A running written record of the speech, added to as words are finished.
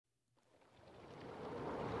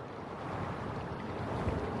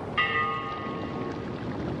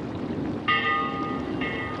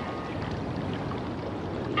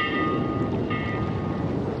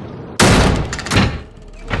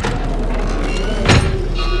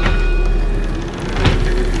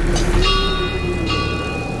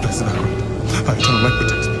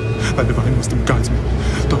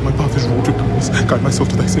guide my soul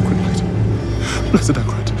to thy sacred light. Blessed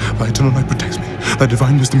Akrat, thy eternal light protects me. Thy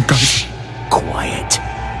divine wisdom guides me. Quiet.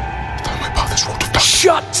 Thou my path is wrought of darkness.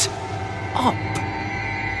 Shut up.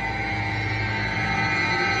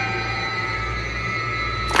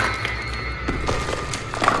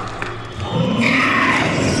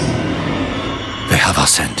 They have our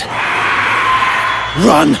scent.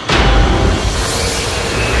 Run!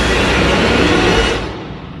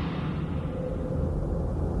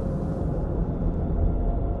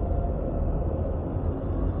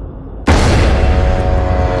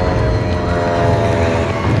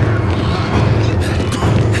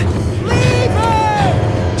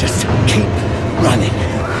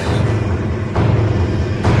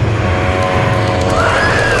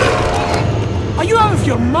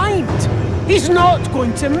 He's not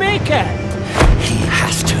going to make it! He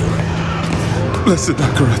has to. Blessed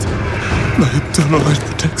Akarat, thy eternal light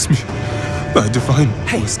protects me. Thy divine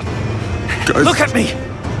wisdom guides. Look at me!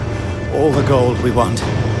 All the gold we want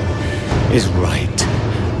is right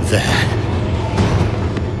there.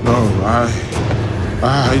 No,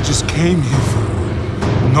 I just came here for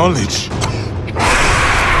knowledge.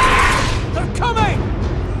 They're coming!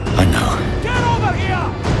 I know. Get over here!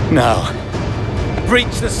 Now,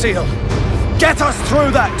 breach the seal. Get us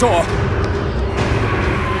through that door!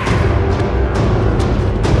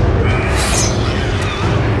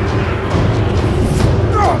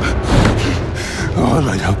 Oh,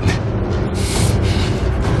 light, help me.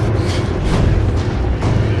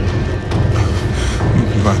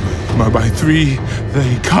 By three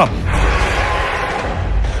they come.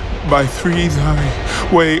 By three thy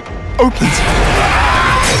way opens.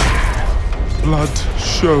 Blood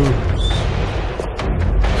show.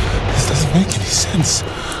 Doesn't make any sense.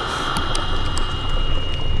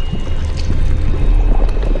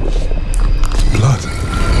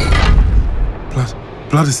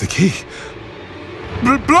 Blood is the key.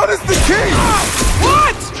 Blood is the key!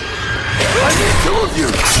 What? I need two of you!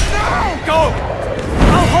 No! Go!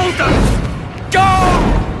 I'll hold them! Go!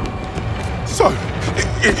 So,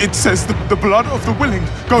 it says the blood of the willing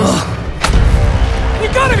goes... You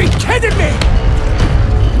gotta be kidding me!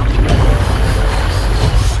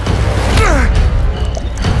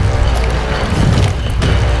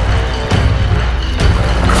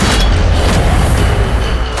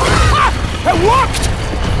 It worked!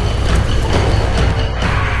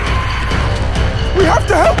 We have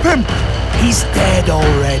to help him! He's dead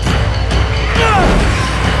already.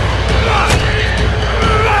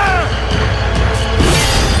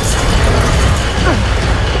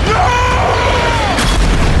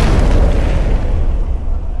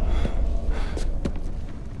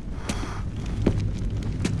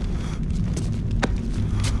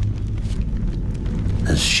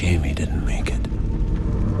 It's a shame he didn't make it.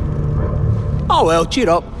 Oh well, cheer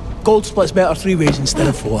up. Gold splits better 3 ways instead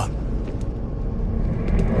of 4.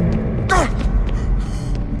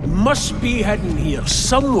 Must be hidden here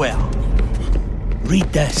somewhere.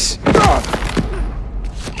 Read this.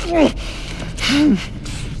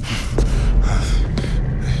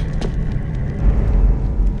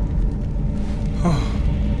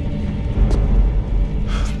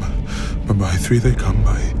 By three they come,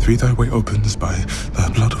 by three thy way opens, by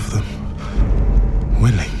the blood of them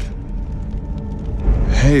willing.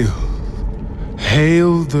 Hail,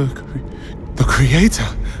 hail the Creator.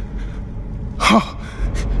 Ha!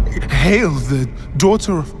 Hail the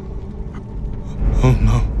daughter of... Oh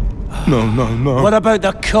no, no. What about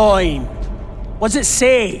the coin? What's it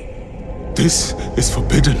say? This is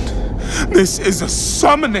forbidden. This is a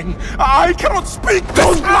summoning. I cannot speak.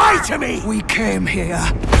 Don't lie to me! We came here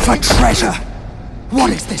for treasure. What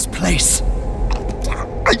is this place?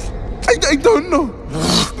 I don't know.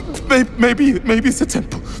 Maybe it's a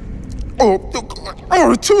temple,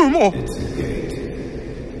 or a tomb, or.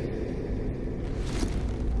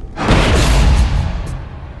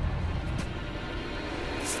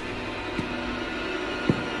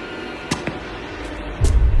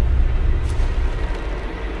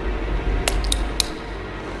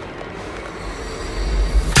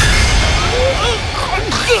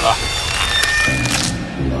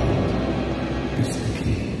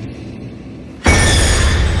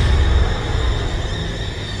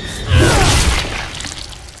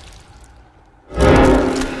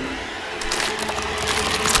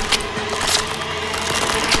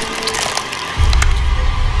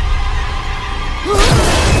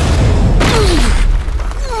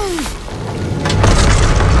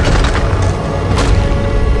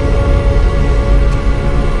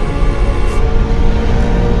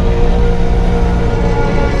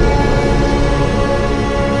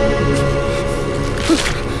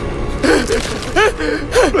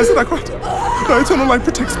 Thy eternal light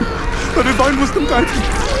protects me. Thy divine wisdom guides me.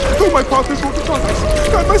 Though my path is wrought with darkness,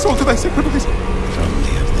 guide my soul to thy sacred ways. From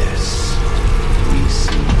the abyss, we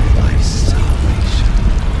see thy salvation.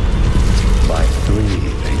 By three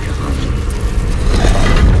they come. By three thy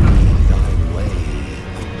way opens.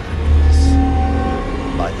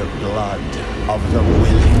 By the blood of the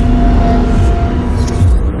willing.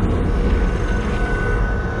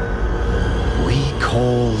 We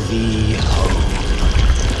call thee home.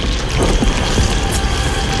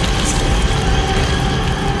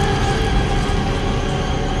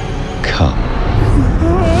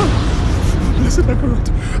 Blessed Akarat,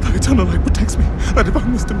 thy eternal light protects me, thy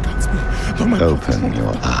divine wisdom guides me. Though my Open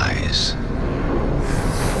your eyes.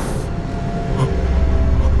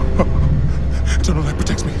 Eternal light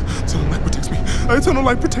protects me, eternal light protects me, eternal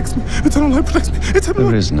light protects me, eternal light protects me, eternal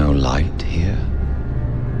light. There is no light here.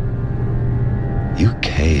 You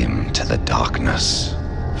came to the darkness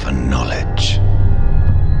for knowledge.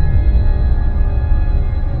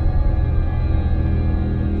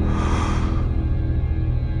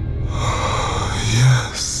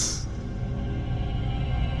 Yes.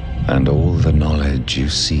 And all the knowledge you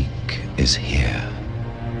seek is here.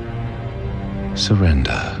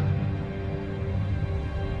 Surrender.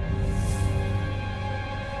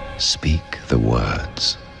 Speak the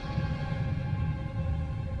words.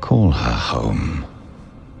 Call her home.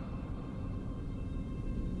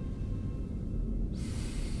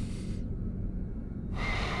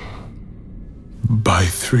 By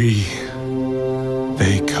three,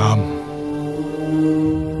 they come.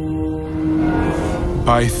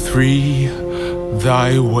 By three,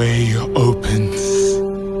 thy way opens.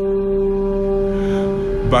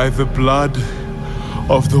 By the blood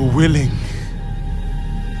of the willing,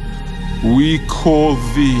 we call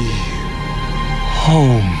thee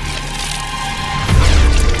home.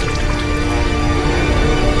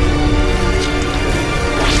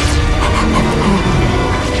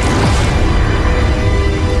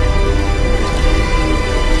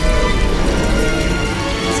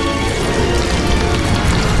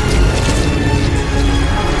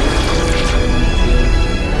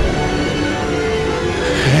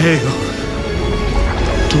 Hail,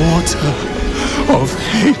 daughter of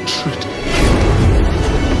hatred,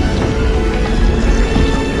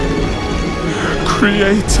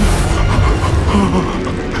 creator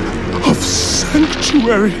of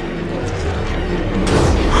sanctuary,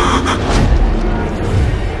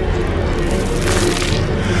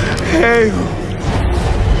 hail,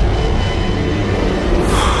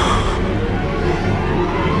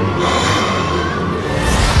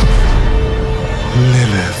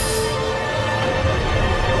 Lilith.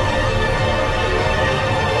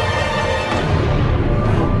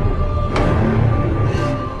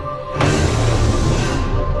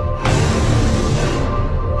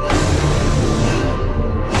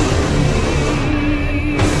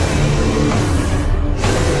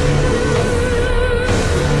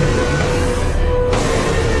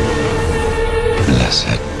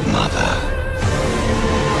 Blessed Mother,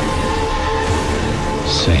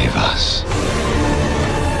 save us.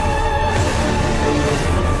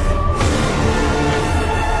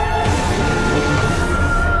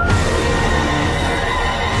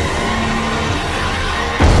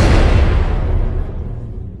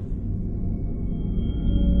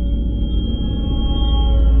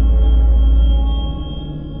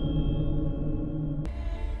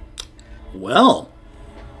 Well.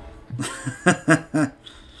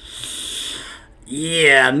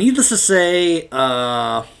 Yeah, needless to say,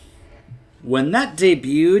 when that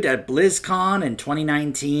debuted at BlizzCon in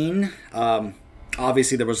 2019,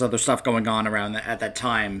 obviously there was other stuff going on around at that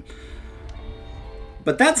time,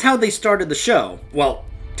 but that's how they started the show. Well,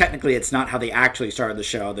 technically it's not how they actually started the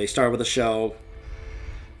show. They started with a show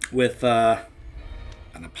with an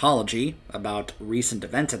apology about recent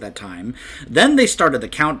events at that time. Then they started the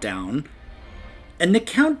countdown, and the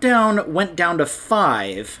countdown went down to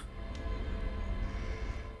 5.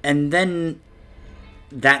 And then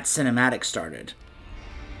that cinematic started.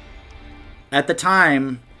 At the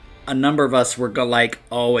time, a number of us were like,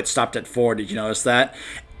 oh, it stopped at 4. Did you notice that?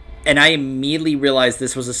 And I immediately realized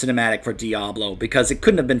this was a cinematic for Diablo because it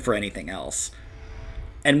couldn't have been for anything else.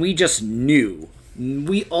 And we just knew.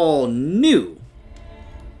 We all knew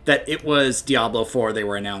that it was Diablo 4 they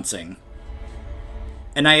were announcing.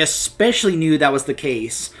 And I especially knew that was the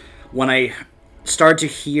case when I started to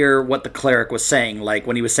hear what the cleric was saying, like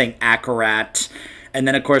when he was saying Akarat, and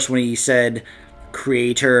then of course when he said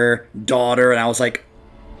creator, daughter, and I was like,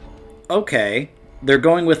 okay, they're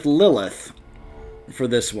going with Lilith for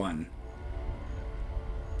this one.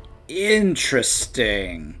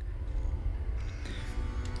 Interesting.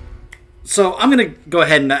 So I'm going to go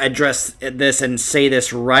ahead and address this and say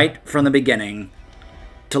this right from the beginning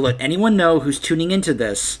to let anyone know who's tuning into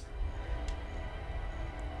this.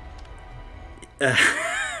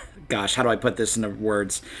 Gosh, how do I put this into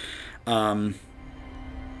words? I'm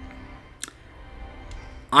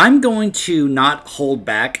going to not hold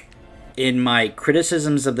back in my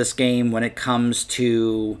criticisms of this game when it comes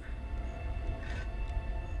to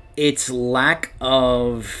its lack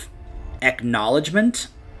of acknowledgement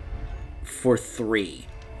for 3.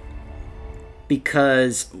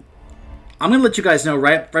 Because I'm going to let you guys know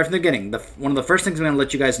right from the beginning, one of the first things I'm going to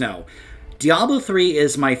let you guys know, Diablo 3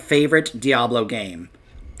 is my favorite Diablo game.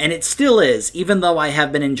 And it still is, even though I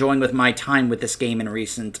have been enjoying with my time with this game in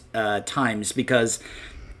recent times, because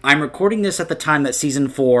I'm recording this at the time that Season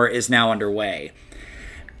 4 is now underway.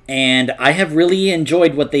 And I have really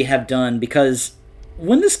enjoyed what they have done, because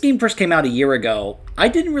when this game first came out a year ago, I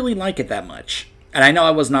didn't really like it that much. And I know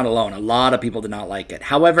I was not alone. A lot of people did not like it.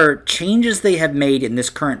 However, changes they have made in this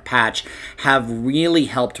current patch have really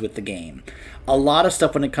helped with the game. A lot of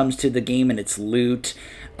stuff when it comes to the game and its loot,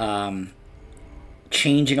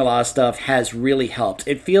 changing a lot of stuff has really helped.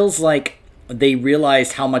 It feels like they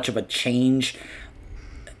realized how much of a change...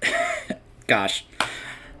 Gosh.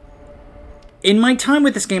 In my time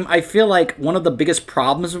with this game, I feel like one of the biggest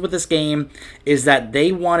problems with this game is that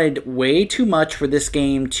they wanted way too much for this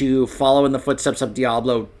game to follow in the footsteps of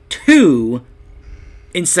Diablo 2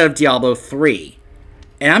 instead of Diablo 3.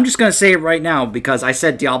 And I'm just going to say it right now because I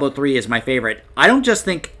said Diablo 3 is my favorite. I don't just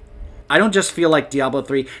feel like Diablo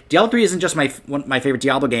 3... Diablo 3 isn't just my favorite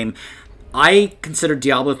Diablo game. I consider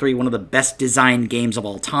Diablo 3 one of the best designed games of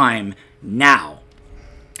all time now.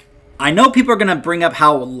 I know people are going to bring up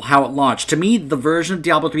how it launched. To me, the version of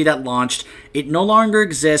Diablo 3 that launched, it no longer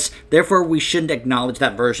exists, therefore we shouldn't acknowledge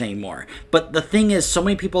that version anymore. But the thing is, so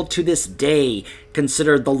many people to this day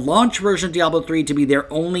consider the launch version of Diablo 3 to be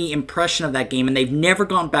their only impression of that game, and they've never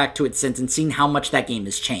gone back to it since and seen how much that game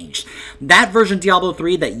has changed. That version of Diablo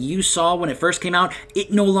 3 that you saw when it first came out,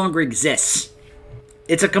 it no longer exists.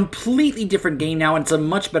 It's a completely different game now, and it's a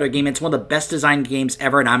much better game. It's one of the best designed games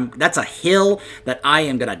ever, and that's a hill that I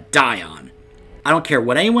am going to die on. I don't care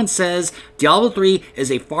what anyone says, Diablo 3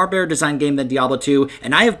 is a far better designed game than Diablo 2,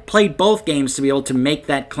 and I have played both games to be able to make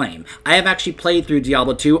that claim. I have actually played through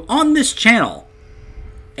Diablo 2 on this channel,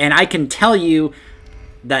 and I can tell you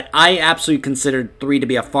that I absolutely consider 3 to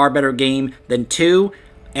be a far better game than 2,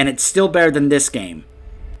 and it's still better than this game.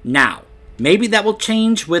 Now, maybe that will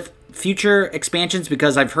change with future expansions,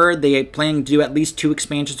 because I've heard they plan to do at least 2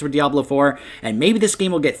 expansions for Diablo 4, and maybe this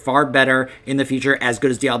game will get far better in the future, as good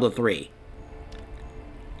as Diablo 3.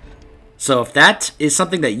 So if that is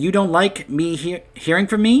something that you don't like me hearing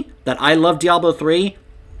from me, that I love Diablo 3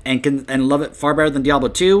 and love it far better than Diablo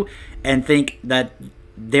 2, and think that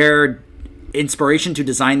their inspiration to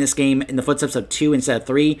design this game in the footsteps of 2 instead of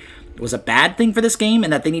 3 was a bad thing for this game,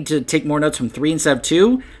 and that they need to take more notes from 3 instead of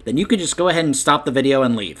 2, then you could just go ahead and stop the video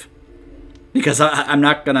and leave. Because I'm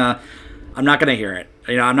not gonna hear it.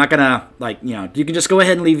 You know, I'm not gonna, you can just go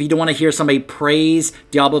ahead and leave. You don't want to hear somebody praise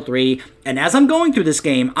Diablo 3. And as I'm going through this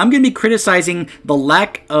game, I'm going to be criticizing the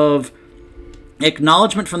lack of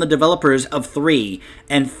acknowledgement from the developers of 3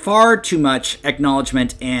 and far too much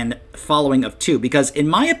acknowledgement and following of 2. Because in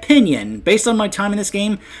my opinion, based on my time in this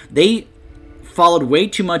game, they followed way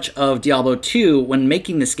too much of Diablo 2 when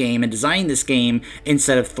making this game and designing this game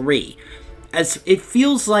instead of 3. As it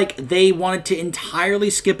feels like they wanted to entirely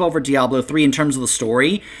skip over Diablo 3 in terms of the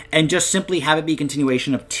story and just simply have it be a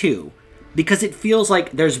continuation of 2. Because it feels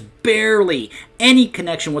like there's barely any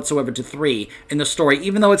connection whatsoever to 3 in the story,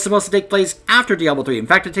 even though it's supposed to take place after Diablo 3. In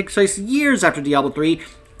fact, it takes place years after Diablo 3,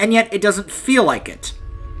 and yet it doesn't feel like it.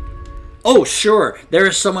 Oh, sure, there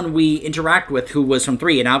is someone we interact with who was from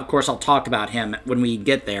 3, and of course I'll talk about him when we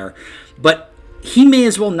get there. But he may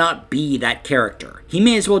as well not be that character. He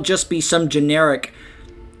may as well just be some generic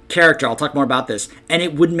character. I'll talk more about this. And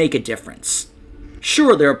it would make a difference.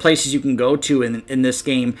 Sure, there are places you can go to in this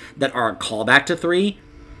game that are a callback to 3.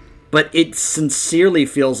 But it sincerely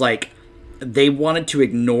feels like they wanted to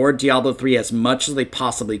ignore Diablo 3 as much as they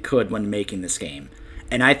possibly could when making this game.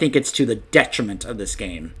 And I think it's to the detriment of this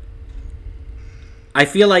game. I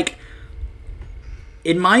feel like,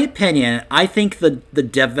 in my opinion, I think the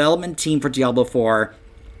development team for Diablo 4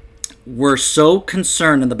 were so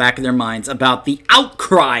concerned in the back of their minds about the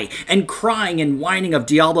outcry and crying and whining of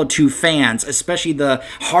Diablo 2 fans, especially the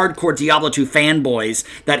hardcore Diablo 2 fanboys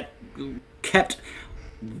that kept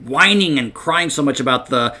whining and crying so much about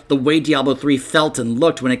the way Diablo 3 felt and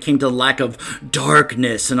looked when it came to the lack of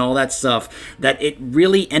darkness and all that stuff, that it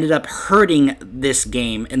really ended up hurting this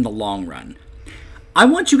game in the long run. I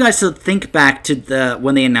want you guys to think back to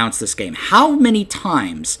when they announced this game. How many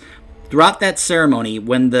times throughout that ceremony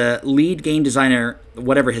when the lead game designer,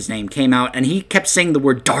 whatever his name, came out and he kept saying the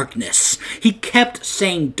word darkness. He kept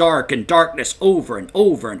saying dark and darkness over and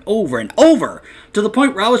over and over and over to the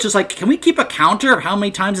point where I was just like, can we keep a counter of how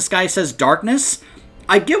many times this guy says darkness?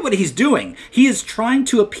 I get what he's doing. He is trying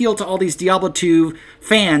to appeal to all these Diablo 2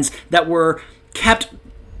 fans that were kept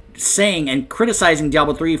saying and criticizing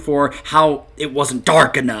Diablo 3 for how it wasn't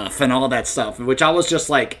dark enough and all that stuff, which I was just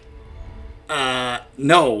like,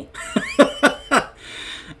 no.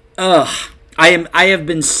 Ugh. I have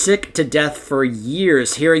been sick to death for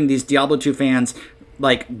years hearing these Diablo 2 fans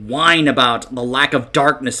like whine about the lack of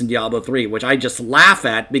darkness in Diablo 3, which I just laugh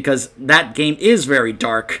at because that game is very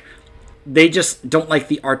dark. They just don't like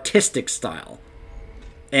the artistic style.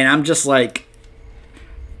 And I'm just like,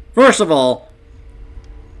 first of all,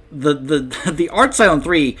 the art style in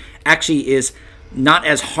 3 actually is not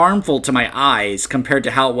as harmful to my eyes compared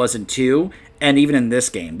to how it was in 2 and even in this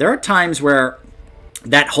game. There are times where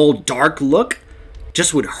that whole dark look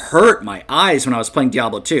just would hurt my eyes when I was playing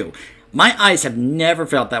Diablo 2. My eyes have never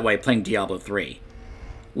felt that way playing Diablo 3.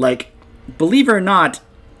 Like, believe it or not,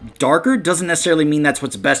 darker doesn't necessarily mean that's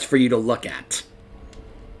what's best for you to look at.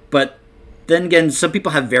 But then again, some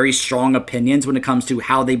people have very strong opinions when it comes to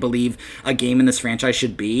how they believe a game in this franchise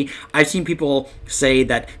should be. I've seen people say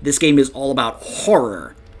that this game is all about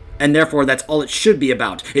horror, and therefore that's all it should be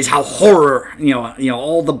about, is how horror, you know,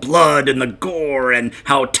 all the blood and the gore and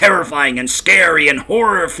how terrifying and scary and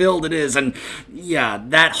horror-filled it is, and yeah,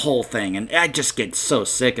 that whole thing, and I just get so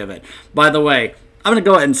sick of it. By the way, I'm going to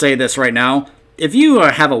go ahead and say this right now. If you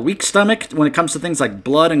have a weak stomach when it comes to things like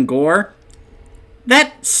blood and gore,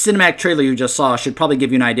 that cinematic trailer you just saw should probably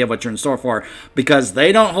give you an idea of what you're in store for, because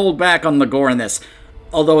they don't hold back on the gore in this.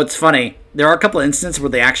 Although it's funny, there are a couple of instances where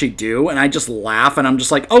they actually do, and I just laugh, and I'm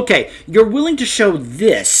just like, okay, you're willing to show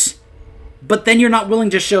this, but then you're not willing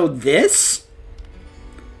to show this?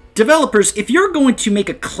 Developers, if you're going to make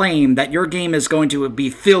a claim that your game is going to be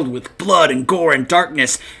filled with blood and gore and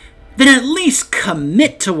darkness, then at least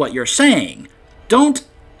commit to what you're saying. Don't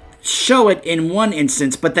show it in one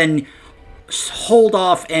instance, but then hold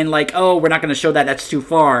off and like, oh, we're not going to show that, that's too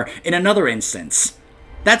far, in another instance.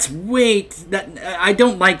 That's I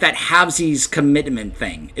don't like that halvesies commitment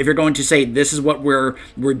thing. If you're going to say this is what we're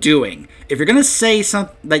doing, if you're going to say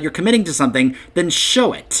that you're committing to something, then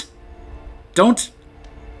show it. Don't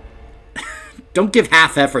give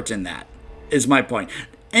half efforts in that, is my point.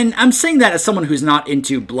 And I'm saying that as someone who's not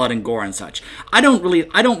into blood and gore and such. I don't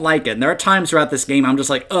like it. And there are times throughout this game I'm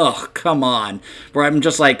just like, ugh, come on. Where I'm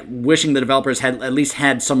just like wishing the developers had at least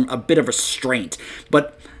had a bit of restraint.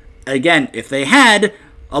 But again, if they had,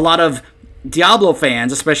 a lot of Diablo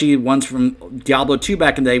fans, especially ones from Diablo 2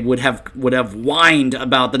 back in the day, would have whined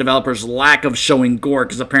about the developers' lack of showing gore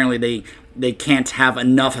because apparently they can't have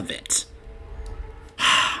enough of it.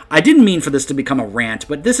 I didn't mean for this to become a rant,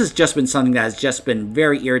 but this has just been something that has just been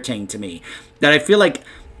very irritating to me. That I feel like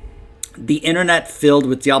the internet filled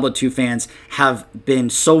with Diablo 2 fans have been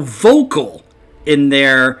so vocal in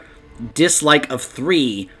their dislike of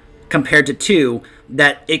 3 compared to 2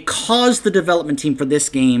 that it caused the development team for this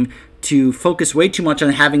game to focus way too much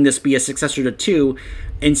on having this be a successor to 2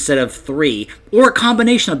 instead of 3, or a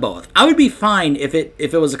combination of both. I would be fine if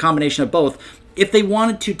it was a combination of both, if they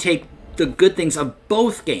wanted to take the good things of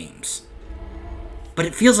both games. But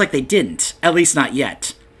it feels like they didn't, at least not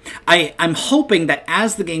yet. I'm hoping that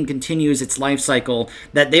as the game continues its life cycle,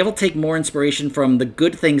 that they will take more inspiration from the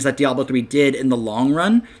good things that Diablo 3 did in the long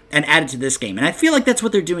run and add it to this game. And I feel like that's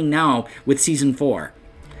what they're doing now with Season 4.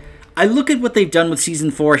 I look at what they've done with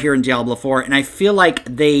Season 4 here in Diablo 4, and I feel like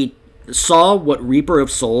they saw what Reaper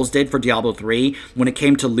of Souls did for Diablo 3 when it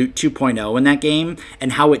came to Loot 2.0 in that game,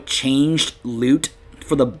 and how it changed loot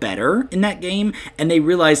for the better in that game, and they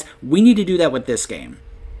realized we need to do that with this game.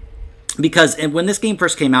 Because when this game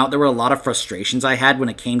first came out, there were a lot of frustrations I had when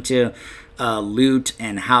it came to loot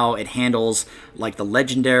and how it handles like the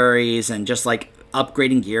legendaries and just like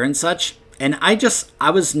upgrading gear and such. And I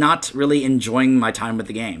was not really enjoying my time with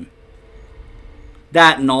the game.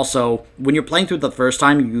 That, and also, when you're playing through it the first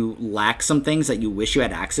time, you lack some things that you wish you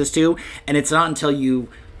had access to, and it's not until you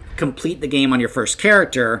complete the game on your first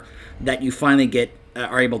character that you finally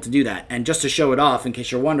are able to do that. And just to show it off, in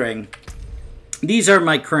case you're wondering, these are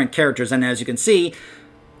my current characters, and as you can see,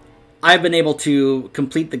 I've been able to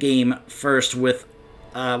complete the game first with...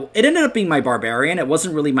 it ended up being my Barbarian. It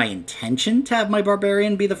wasn't really my intention to have my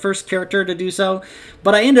Barbarian be the first character to do so,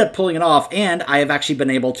 but I ended up pulling it off, and I have actually been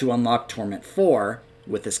able to unlock Torment 4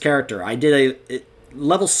 with this character. I did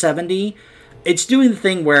level 70. It's doing the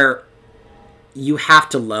thing where you have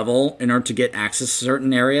to level in order to get access to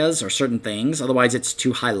certain areas or certain things. Otherwise, it's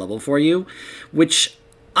too high level for you, which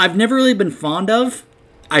I've never really been fond of.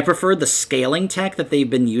 I prefer the scaling tech that they've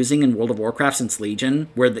been using in World of Warcraft since Legion,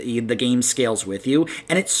 where the game scales with you,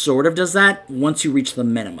 and it sort of does that once you reach the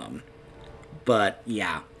minimum. But,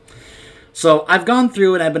 yeah. So, I've gone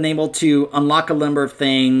through and I've been able to unlock a number of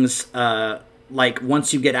things. Like,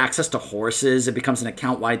 once you get access to horses, it becomes an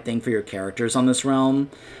account-wide thing for your characters on this realm.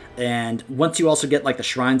 And once you also get, like, the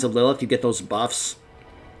Shrines of Lilith, you get those buffs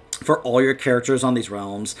for all your characters on these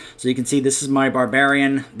realms. So you can see this is my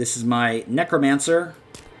Barbarian, this is my Necromancer,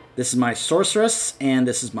 this is my Sorceress, and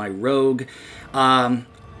this is my Rogue. And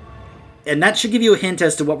that should give you a hint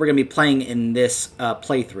as to what we're going to be playing in this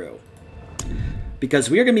playthrough. Because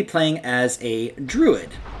we are going to be playing as a Druid.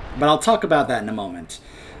 But I'll talk about that in a moment.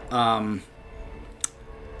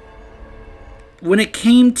 When it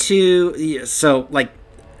came to... So, like...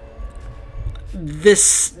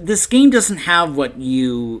 This game doesn't have what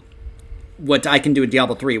I can do in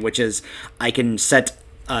Diablo 3, which is I can set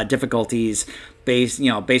difficulties based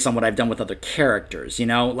on what I've done with other characters,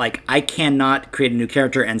 Like, I cannot create a new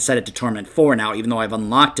character and set it to Torment 4 now, even though I've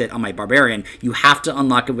unlocked it on my Barbarian. You have to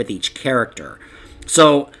unlock it with each character.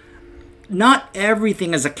 So, not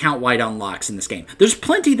everything is account-wide unlocks in this game. There's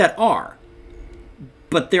plenty that are,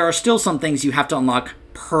 but there are still some things you have to unlock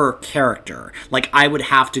per character. Like, I would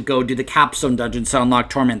have to go do the capstone dungeons to unlock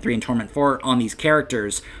Torment 3 and Torment 4 on these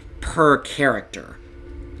characters per character.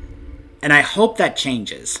 And I hope that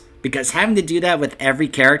changes, because having to do that with every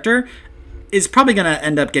character is probably going to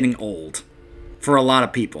end up getting old for a lot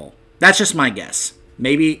of people. That's just my guess.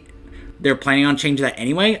 Maybe they're planning on changing that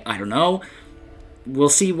anyway. I don't know. We'll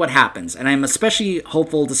see what happens. And I'm especially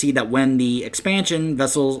hopeful to see that when the expansion,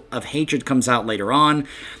 Vessels of Hatred, comes out later on,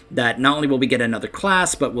 that not only will we get another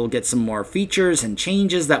class, but we'll get some more features and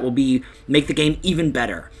changes that will make the game even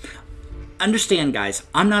better. Understand, guys,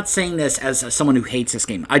 I'm not saying this as someone who hates this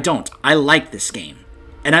game. I don't. I like this game.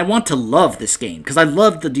 And I want to love this game, because I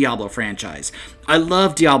love the Diablo franchise. I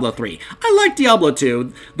love Diablo 3. I like Diablo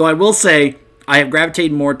 2, though I will say I have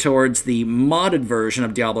gravitated more towards the modded version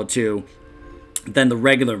of Diablo 2 than the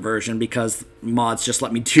regular version, because mods just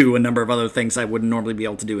let me do a number of other things I wouldn't normally be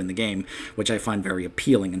able to do in the game, which I find very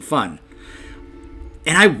appealing and fun.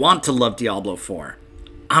 And I want to love Diablo 4.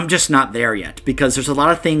 I'm just not there yet, because there's a lot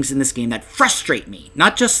of things in this game that frustrate me.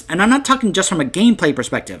 And I'm not talking just from a gameplay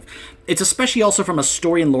perspective. It's especially also from a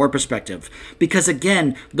story and lore perspective. Because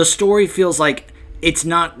again, the story feels like it's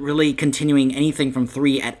not really continuing anything from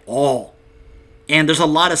 3 at all. And there's a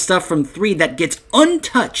lot of stuff from 3 that gets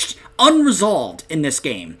untouched, unresolved in this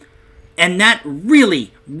game. And that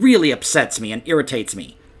really, really upsets me and irritates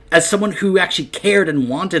me, as someone who actually cared and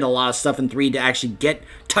wanted a lot of stuff in 3 to actually get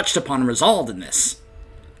touched upon and resolved in this.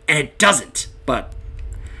 And it doesn't, but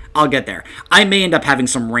I'll get there. I may end up having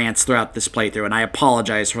some rants throughout this playthrough, and I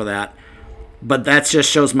apologize for that. But that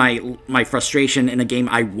just shows my frustration in a game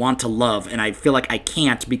I want to love, and I feel like I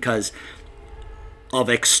can't because of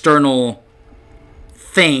external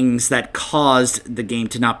things that caused the game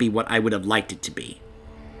to not be what I would have liked it to be.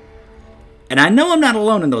 And I know I'm not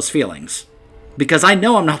alone in those feelings, because I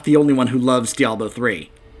know I'm not the only one who loves Diablo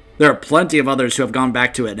 3. There are plenty of others who have gone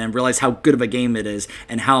back to it and realized how good of a game it is,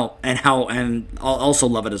 and also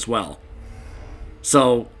love it as well.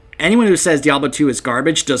 So anyone who says Diablo 2 is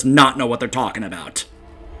garbage does not know what they're talking about.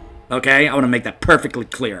 Okay? I want to make that perfectly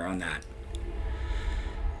clear on that.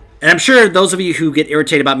 And I'm sure those of you who get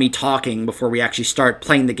irritated about me talking before we actually start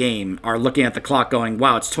playing the game are looking at the clock going,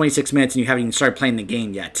 wow, it's 26 minutes and you haven't even started playing the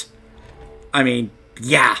game yet. I mean,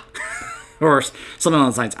 yeah. Or something along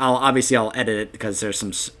those lines. I'll edit it because there's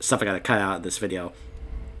some stuff I gotta cut out of this video.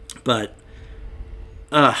 But,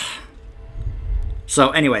 so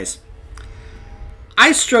anyways,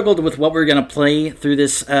 I struggled with what we're gonna play through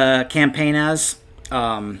this campaign as.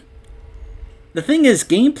 The thing is,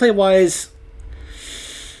 gameplay-wise,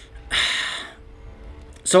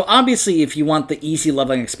 so obviously if you want the easy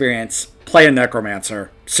leveling experience, play a Necromancer.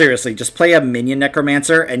 Seriously, just play a minion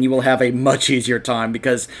Necromancer and you will have a much easier time,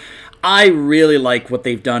 because I really like what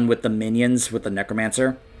they've done with the minions with the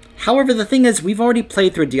Necromancer. However, the thing is, we've already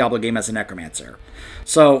played through a Diablo game as a Necromancer.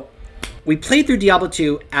 So, we played through Diablo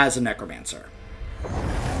 2 as a Necromancer.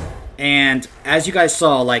 And as you guys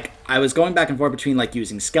saw, like, I was going back and forth between, like,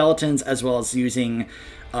 using skeletons as well as using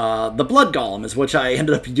the Blood Golem, is which I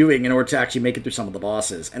ended up doing in order to actually make it through some of the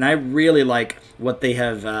bosses. And I really like what they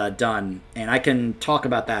have done, and I can talk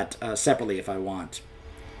about that separately if I want.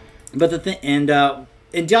 But in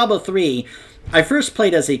Diablo 3, I first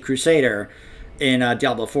played as a Crusader in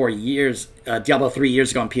Diablo 3 years ago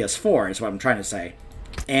on PS4, is what I'm trying to say.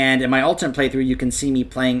 And in my alternate playthrough, you can see me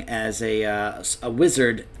playing as a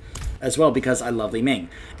wizard as well, because I love Li Ming.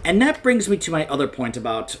 And that brings me to my other point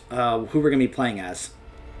about who we're going to be playing as.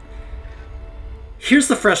 Here's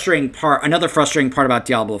the frustrating part, another frustrating part about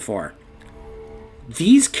Diablo 4.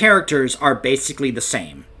 These characters are basically the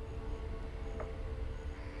same.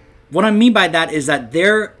 What I mean by that is that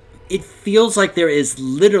it feels like there is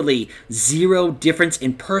literally zero difference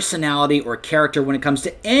in personality or character when it comes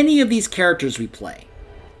to any of these characters we play.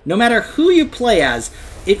 No matter who you play as,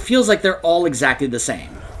 it feels like they're all exactly the same.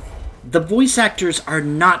 The voice actors are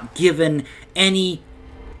not given any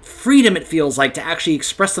freedom, it feels like, to actually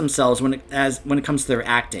express themselves when it comes to their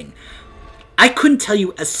acting. I couldn't tell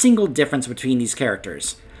you a single difference between these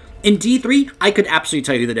characters. In D3, I could absolutely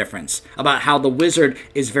tell you the difference about how the wizard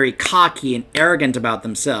is very cocky and arrogant about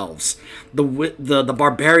themselves. The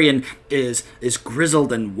barbarian is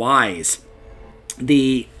grizzled and wise.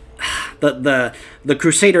 The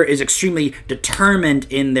crusader is extremely determined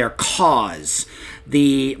in their cause.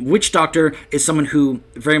 The witch doctor is someone who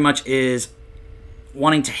very much is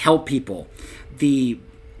wanting to help people. The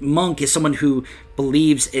monk is someone who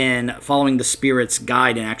believes in following the spirit's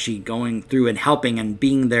guide and actually going through and helping and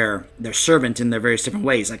being their servant in their various different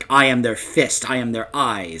ways. Like, I am their fist, I am their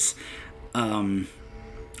eyes. The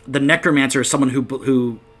necromancer is someone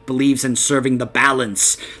who believes in serving the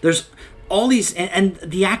balance. There's all these, and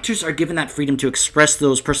the actors are given that freedom to express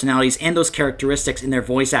those personalities and those characteristics in their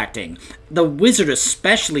voice acting. The wizard,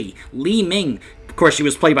 especially, Li Ming, of course, she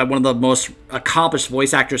was played by one of the most accomplished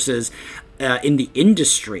voice actresses in the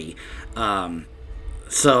industry.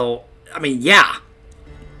 So, I mean, yeah.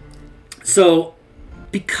 So,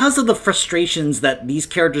 because of the frustrations that these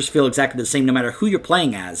characters feel exactly the same no matter who you're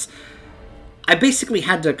playing as, I basically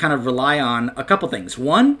had to kind of rely on a couple things.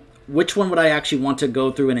 One, which one would I actually want to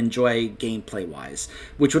go through and enjoy gameplay-wise,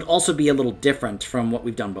 which would also be a little different from what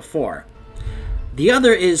we've done before. The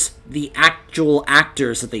other is the actual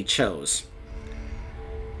actors that they chose.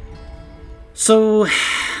 So,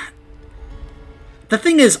 the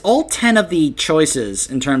thing is, all 10 of the choices,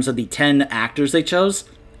 in terms of the 10 actors they chose,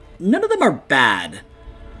 none of them are bad.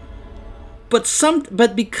 But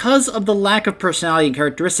because of the lack of personality and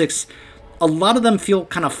characteristics, a lot of them feel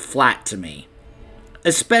kind of flat to me.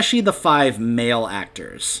 Especially the 5 male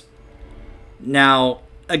actors. Now,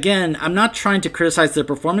 again, I'm not trying to criticize their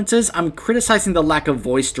performances, I'm criticizing the lack of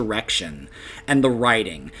voice direction and the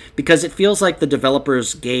writing. Because it feels like the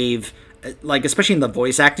developers gave, like, especially in the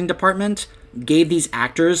voice acting department, gave these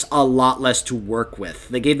actors a lot less to work with.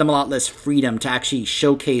 They gave them a lot less freedom to actually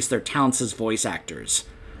showcase their talents as voice actors.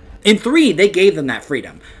 In 3, they gave them that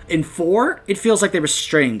freedom. In 4, it feels like they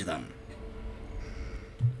restrained them.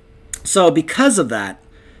 So, because of that,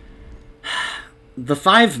 the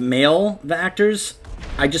 5 male actors,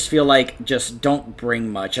 I just feel like just don't bring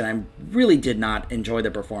much, and I really did not enjoy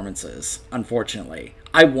their performances, unfortunately.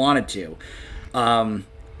 I wanted to.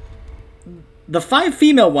 The 5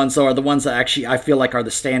 female ones, though, are the ones that actually I feel like are the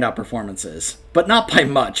standout performances. But not by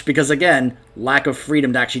much, because, again, lack of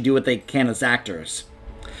freedom to actually do what they can as actors.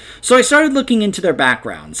 So I started looking into their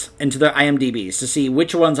backgrounds, into their IMDb's, to see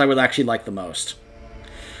which ones I would actually like the most.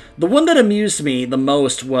 The one that amused me the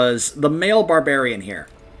most was the male barbarian here.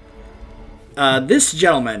 This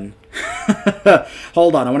gentleman...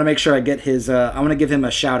 Hold on, I want to make sure I get his... I want to give him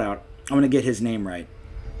a shout-out. I want to get his name right.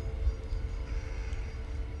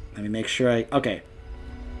 Let me make sure I... Okay.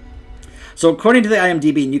 So, according to the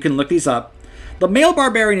IMDb, and you can look these up, the male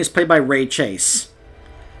barbarian is played by Ray Chase.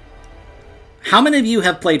 How many of you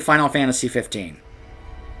have played Final Fantasy 15?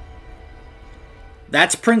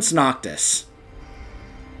 That's Prince Noctis.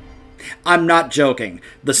 I'm not joking.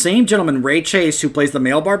 The same gentleman, Ray Chase, who plays the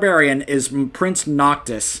male barbarian, is Prince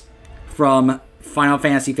Noctis from Final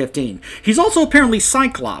Fantasy 15. He's also apparently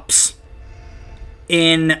Cyclops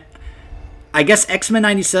in, I guess, X-Men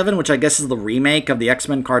 97, which I guess is the remake of the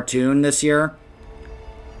X-Men cartoon this year.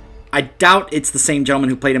 I doubt it's the same gentleman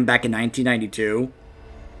who played him back in 1992.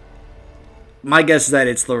 My guess is that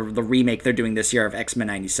it's the remake they're doing this year of X-Men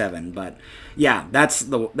 97, but yeah, that's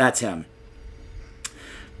him.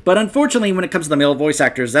 But unfortunately, when it comes to the male voice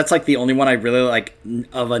actors, that's like the only one I really like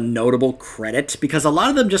of a notable credit, because a lot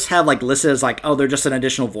of them just have like listed as like, oh, they're just an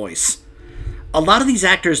additional voice. A lot of these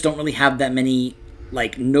actors don't really have that many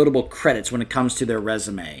like notable credits when it comes to their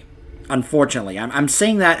resume. Unfortunately, I'm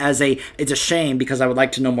saying that as it's a shame, because I would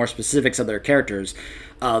like to know more specifics of their characters,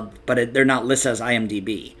 but they're not listed as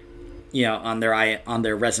IMDb, you know, on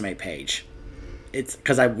their resume page. It's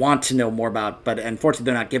because I want to know more about, but unfortunately,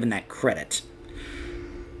 they're not given that credit.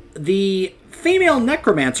 The female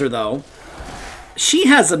necromancer, though, she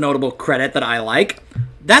has a notable credit that I like.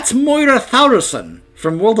 That's Moira Thaurisson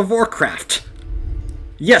from World of Warcraft.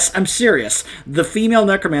 Yes, I'm serious. The female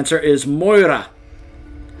necromancer is Moira.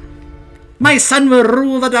 My son will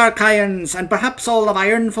rule the Dark Irons, and perhaps all of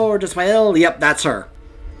Ironforge as well. Yep, that's her.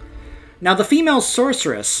 Now, the female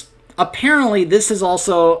sorceress, apparently this is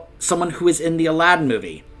also someone who is in the Aladdin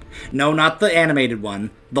movie. No, not the animated one.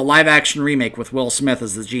 The live-action remake with Will Smith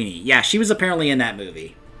as the genie. Yeah, she was apparently in that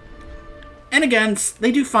movie. And again,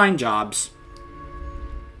 they do fine jobs.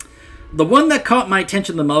 The one that caught my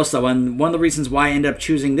attention the most, though, and one of the reasons why I ended up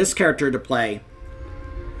choosing this character to play,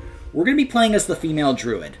 we're going to be playing as the female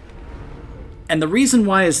druid. And the reason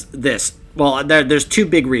why is this. Well, there's two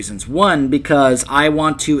big reasons. One, because I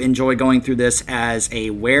want to enjoy going through this as a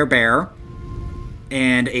werebear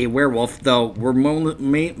and a werewolf, though we're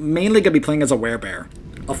mainly going to be playing as a werebear.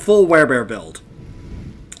 A full werebear build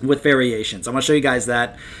with variations. I'm going to show you guys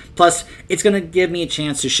that. Plus, it's going to give me a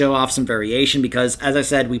chance to show off some variation because, as I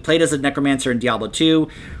said, we played as a necromancer in Diablo 2,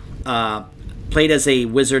 played as a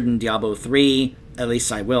wizard in Diablo 3. At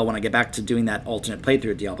least I will when I get back to doing that alternate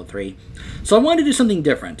playthrough of Diablo 3. So I wanted to do something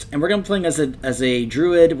different, and we're going to be playing as a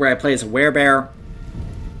druid where I play as a werebear.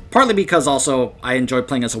 Partly because also I enjoy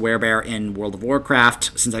playing as a werebear in World of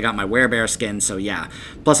Warcraft since I got my werebear skin, so yeah.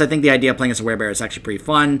 Plus I think the idea of playing as a werebear is actually pretty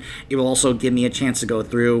fun. It will also give me a chance to go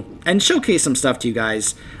through and showcase some stuff to you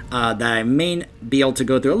guys that I may be able to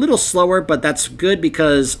go through a little slower, but that's good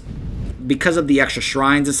because of the extra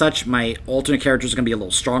shrines and such, my alternate character is going to be a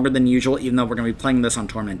little stronger than usual, even though we're going to be playing this on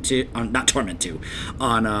Torment 2, not Torment 2,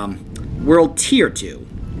 on World Tier 2.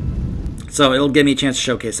 So it'll give me a chance to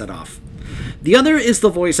showcase that off. The other is the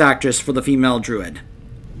voice actress for the female druid.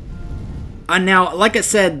 Now, like I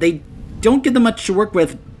said, they don't give them much to work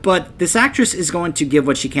with, but this actress is going to give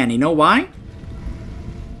what she can. You know why?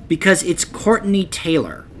 Because it's Courtney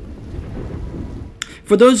Taylor.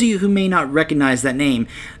 For those of you who may not recognize that name,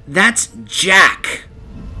 that's Jack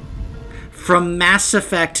from Mass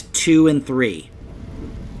Effect 2 and 3.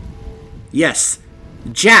 Yes,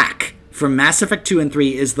 Jack from Mass Effect 2 and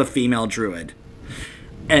 3 is the female druid.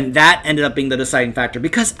 And that ended up being the deciding factor,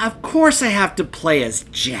 because of course I have to play as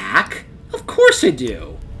Jack. Of course I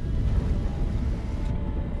do.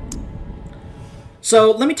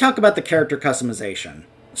 So let me talk about the character customization.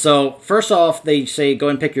 So first off, they say go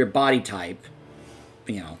and pick your body type,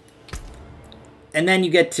 you know, and then you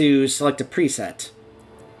get to select a preset.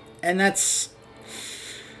 And that's...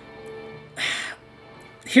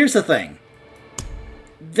 Here's the thing.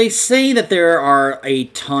 They say that there are a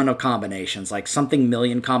ton of combinations, like something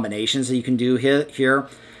million combinations that you can do here.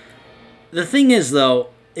 The thing is,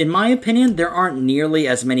 though, in my opinion, there aren't nearly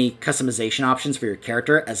as many customization options for your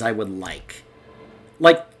character as I would like.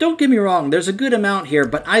 Like, don't get me wrong, there's a good amount here,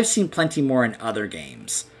 but I've seen plenty more in other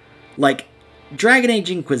games. Like, Dragon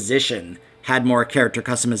Age Inquisition had more character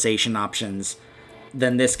customization options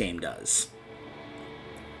than this game does.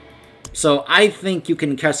 So I think you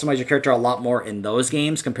can customize your character a lot more in those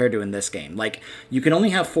games compared to in this game. Like, you can only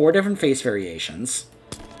have 4 different face variations,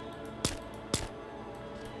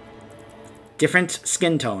 different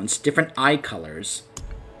skin tones, different eye colors,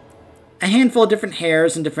 a handful of different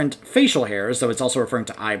hairs and different facial hairs, though it's also referring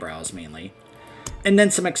to eyebrows mainly, and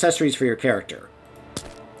then some accessories for your character.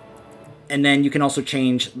 And then you can also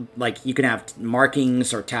change, like, you can have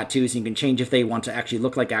markings or tattoos, and you can change if they want to actually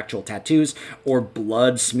look like actual tattoos or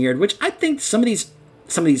blood smeared, which I think some of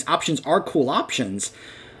these options are cool options,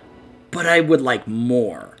 but I would like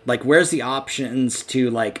more. Like, where's the options to,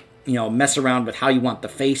 like, you know, mess around with how you want the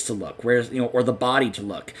face to look, where's, you know, or the body to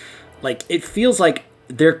look. Like, it feels like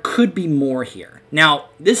there could be more here. Now,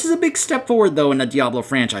 this is a big step forward, though, in the Diablo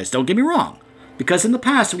franchise, don't get me wrong. Because in the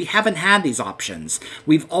past, we haven't had these options.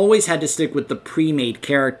 We've always had to stick with the pre-made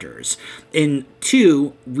characters. In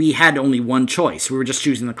 2, we had only one choice. We were just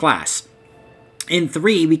choosing the class. In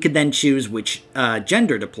 3, we could then choose which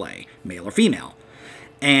gender to play, male or female.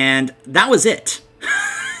 And that was it.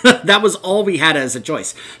 That was all we had as a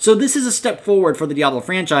choice. So this is a step forward for the Diablo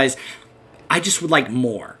franchise. I just would like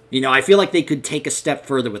more. You know, I feel like they could take a step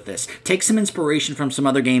further with this. Take some inspiration from some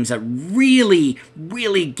other games that really,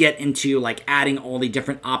 really get into, like, adding all the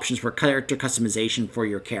different options for character customization for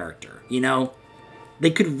your character. You know?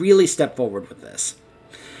 They could really step forward with this.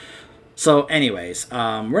 So, anyways,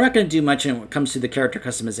 we're not going to do much when it comes to the character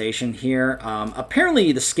customization here.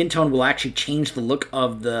 Apparently, the skin tone will actually change the look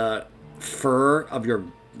of the fur of your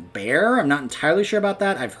bear. I'm not entirely sure about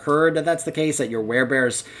that. I've heard that that's the case, that your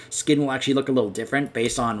werebear's skin will actually look a little different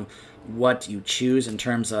based on what you choose in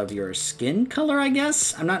terms of your skin color, I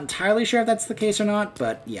guess. I'm not entirely sure if that's the case or not,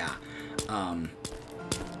 but yeah. I'm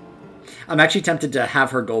actually tempted to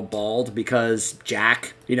have her go bald because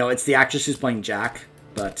Jack, you know, it's the actress who's playing Jack,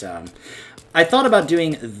 but I thought about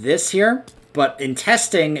doing this here, but in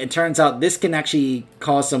testing, it turns out this can actually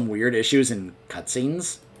cause some weird issues in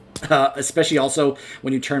cutscenes. Especially also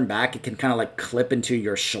when you turn back, it can kind of like clip into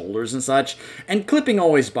your shoulders and such. And clipping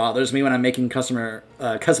always bothers me when I'm making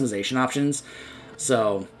customization options.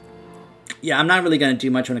 So, yeah, I'm not really going to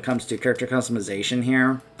do much when it comes to character customization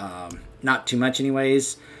here. Not too much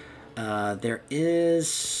anyways. There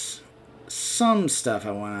is some stuff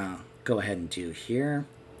I want to go ahead and do here.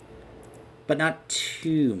 But not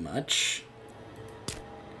too much.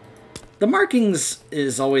 The markings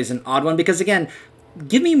is always an odd one because, again,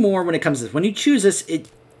 give me more when it comes to this. When you choose this,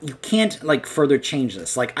 you can't, like, further change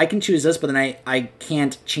this. Like, I can choose this, but then I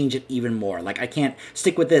can't change it even more. Like, I can't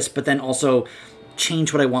stick with this, but then also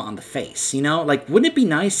change what I want on the face, you know? Like, wouldn't it be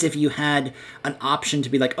nice if you had an option to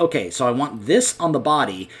be like, okay, so I want this on the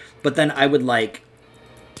body, but then I would, like,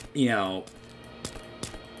 you know,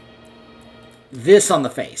 this on the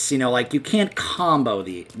face, you know? Like, you can't combo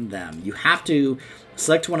them. You have to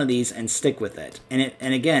select one of these and stick with it. And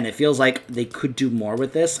again, it feels like they could do more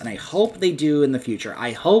with this, and I hope they do in the future.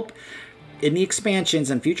 I hope in the expansions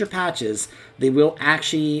and future patches, they will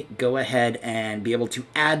actually go ahead and be able to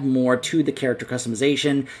add more to the character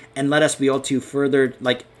customization and let us be able to further,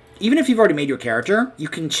 like, even if you've already made your character, you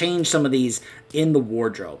can change some of these in the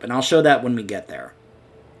wardrobe, and I'll show that when we get there.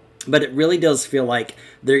 But it really does feel like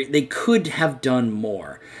they could have done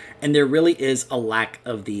more, and there really is a lack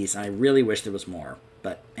of these, and I really wish there was more.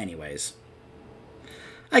 But anyways,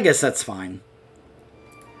 I guess that's fine.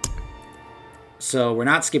 So we're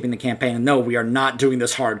not skipping the campaign. And no, we are not doing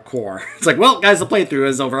this hardcore. It's like, well, guys, the playthrough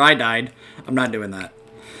is over. I died. I'm not doing that.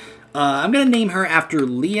 I'm going to name her after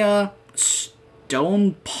Leah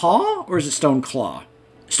Stonepaw? Or is it Stoneclaw?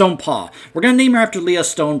 Stonepaw. We're going to name her after Leah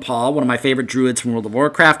Stonepaw, one of my favorite druids from World of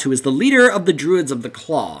Warcraft, who is the leader of the Druids of the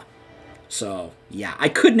Claw. So, yeah. I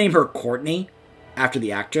could name her Courtney after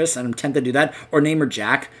the actress, and I'm tempted to do that, or name her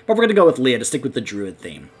Jack, but we're going to go with Leah to stick with the druid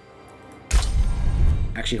theme.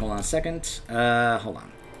 Actually, hold on a second. Hold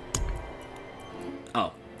on.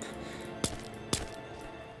 Oh.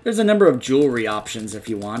 There's a number of jewelry options if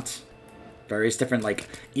you want. Various different, like,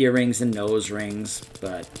 earrings and nose rings,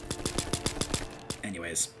 but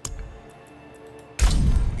anyways.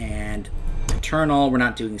 And Eternal, we're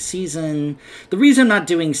not doing Season. The reason I'm not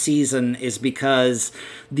doing Season is because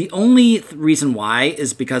the only reason why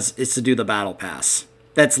is because it's to do the Battle Pass.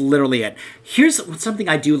 That's literally it. Here's something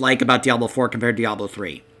I do like about Diablo 4 compared to Diablo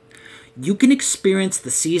 3. You can experience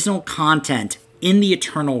the seasonal content in the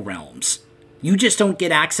Eternal Realms. You just don't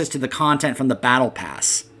get access to the content from the Battle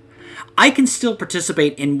Pass. I can still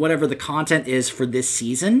participate in whatever the content is for this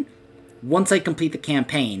season once I complete the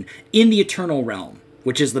campaign in the Eternal Realm,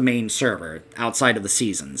 which is the main server outside of the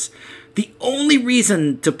seasons. The only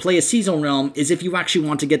reason to play a seasonal realm is if you actually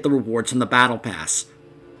want to get the rewards from the Battle Pass,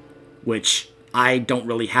 which I don't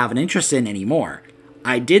really have an interest in anymore.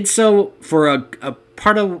 I did so for a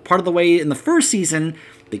part of the way in the first season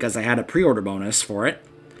because I had a pre-order bonus for it,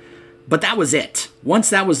 but that was it. Once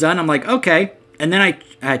that was done, I'm like, okay. And then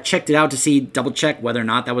I checked it out to double check whether or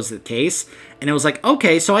not that was the case, and it was like,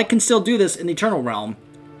 okay, so I can still do this in the Eternal Realm.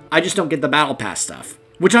 I just don't get the Battle Pass stuff,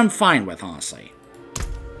 which I'm fine with, honestly.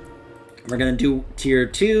 We're gonna do Tier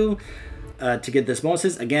 2. To get this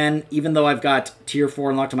bonuses. Again, even though I've got Tier 4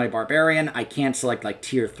 unlocked on my Barbarian, I can't select like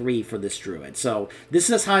Tier 3 for this Druid. So this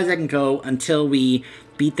is as high as I can go until we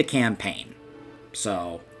beat the campaign.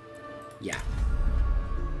 So, yeah.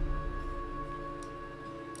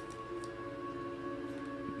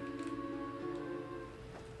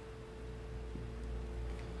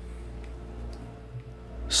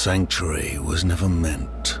 Sanctuary was never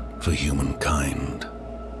meant for humankind.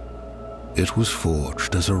 It was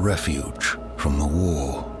forged as a refuge from the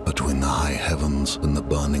war between the high heavens and the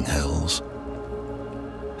burning hells.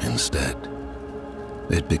 Instead,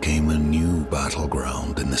 it became a new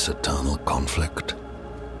battleground in this eternal conflict.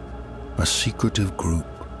 A secretive group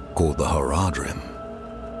called the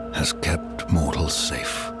Haradrim has kept mortals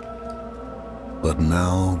safe. But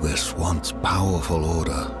now this once powerful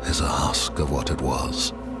order is a husk of what it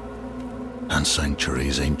was, and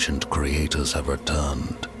Sanctuary's ancient creators have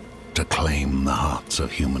returned to claim the hearts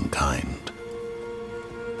of humankind.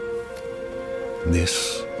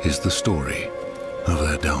 This is the story of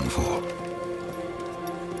their downfall.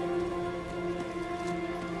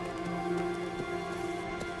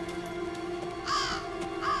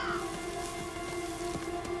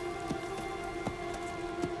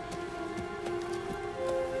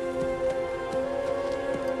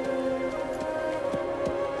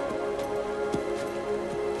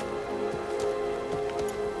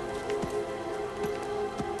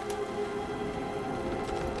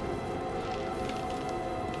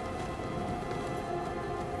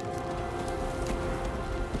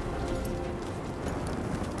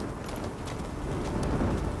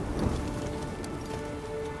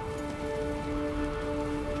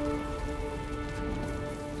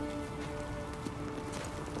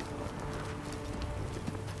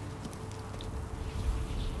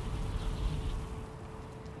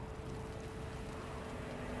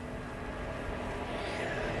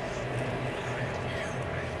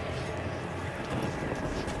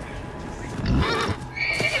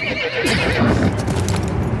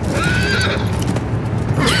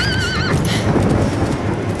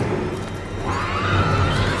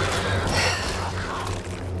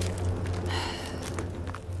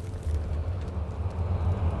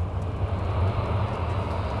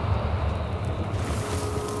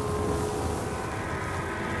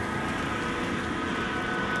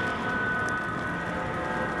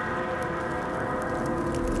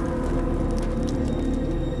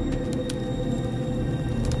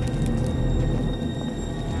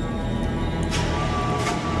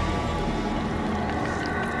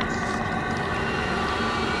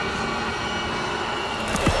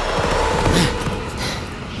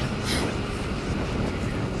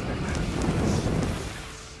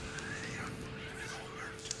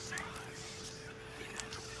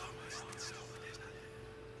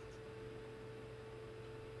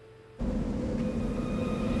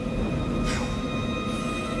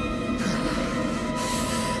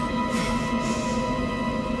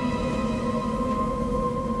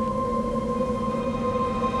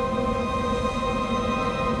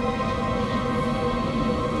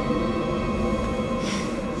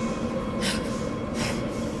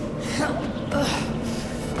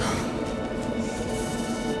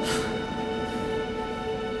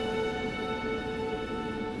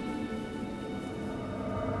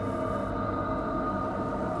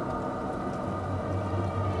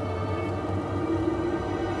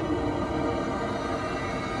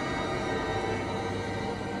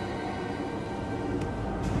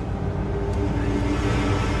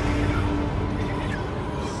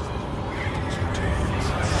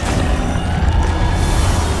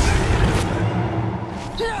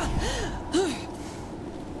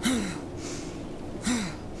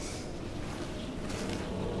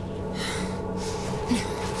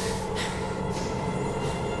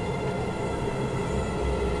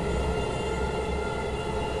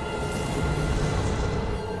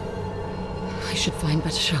 should find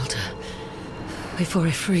better shelter before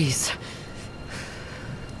I freeze.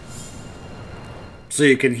 So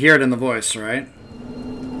you can hear it in the voice, right?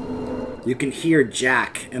 You can hear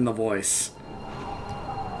Jack in the voice.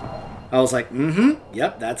 I was like,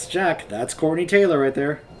 yep, that's Jack. That's Courtney Taylor right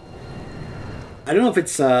there. I don't know if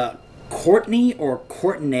it's Courtney or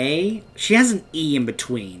Courtney. She has an E in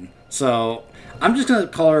between. So I'm just going to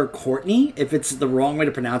call her Courtney. If it's the wrong way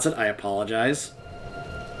to pronounce it, I apologize.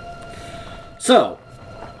 So,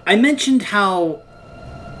 I mentioned how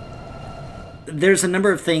there's a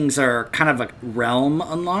number of things that are kind of a realm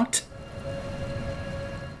unlocked.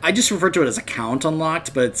 I just refer to it as account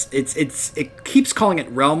unlocked, but it keeps calling it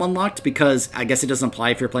realm unlocked because I guess it doesn't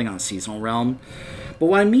apply if you're playing on a seasonal realm. But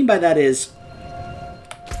what I mean by that is,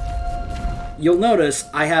 you'll notice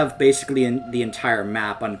I have basically the entire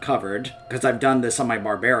map uncovered, because I've done this on my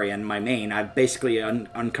Barbarian, my main. I've basically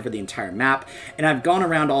uncovered the entire map, and I've gone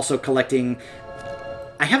around also collecting...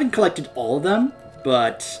 I haven't collected all of them,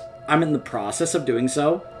 but I'm in the process of doing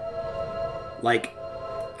so. Like,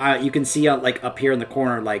 you can see like up here in the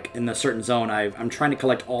corner, like in a certain zone, I'm trying to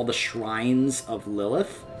collect all the shrines of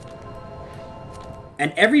Lilith.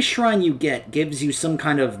 And every shrine you get gives you some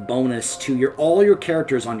kind of bonus to all your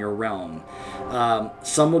characters on your realm.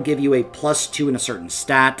 Some will give you a +2 in a certain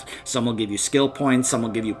stat. Some will give you skill points. Some will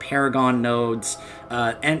give you Paragon nodes.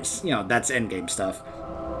 And, you know, that's endgame stuff.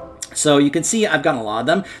 So you can see I've gotten a lot of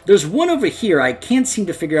them. There's one over here. I can't seem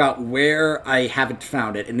to figure out where I haven't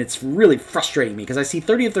found it. And it's really frustrating me because I see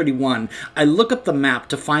 30 of 31. I look up the map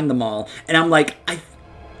to find them all. And I'm like,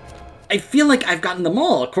 I feel like I've gotten them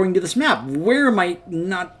all according to this map. Where am I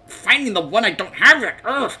not finding the one I don't have it?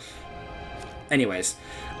 Ugh. Anyways.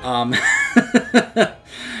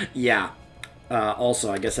 Yeah. Also,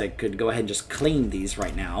 I guess I could go ahead and just claim these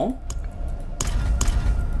right now.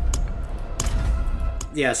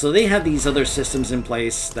 Yeah, so they have these other systems in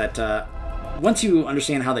place that, once you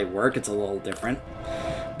understand how they work, it's a little different.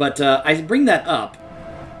 But I bring that up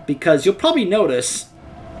because you'll probably notice...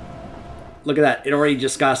 Look at that. It already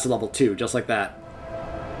just got us to level 2, just like that.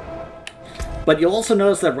 But you'll also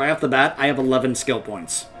notice that right off the bat, I have 11 skill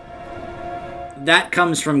points. That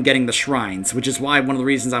comes from getting the shrines, which is why one of the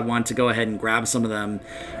reasons I want to go ahead and grab some of them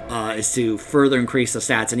is to further increase the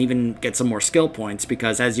stats and even get some more skill points,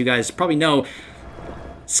 because as you guys probably know,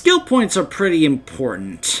 skill points are pretty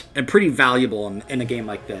important and pretty valuable in a game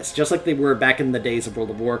like this, just like they were back in the days of World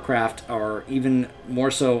of Warcraft, or even more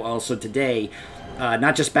so also today.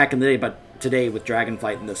 Not just back in the day, but today with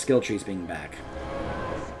Dragonflight and the skill trees being back.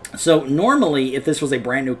 So normally, if this was a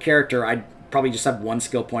brand new character, I'd probably just have 1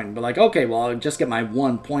 skill point and be like, okay, well, I'll just get my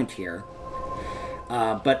 1 point here.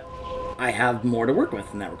 But I have more to work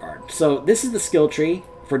with in that regard. So this is the skill tree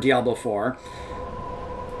for Diablo 4.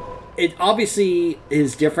 It obviously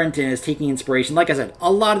is different and is taking inspiration. Like I said,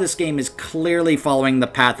 a lot of this game is clearly following the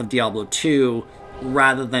path of Diablo 2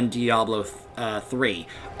 rather than Diablo 3.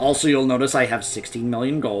 Also, you'll notice I have 16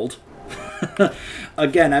 million gold.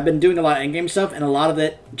 Again, I've been doing a lot of endgame stuff, and a lot of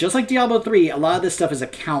it, just like Diablo 3, a lot of this stuff is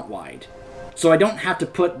account-wide. So I don't have to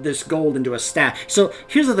put this gold into a stat. So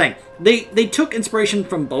here's the thing. They took inspiration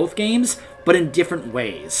from both games, but in different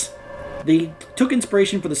ways. They took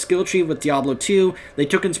inspiration for the skill tree with Diablo 2. They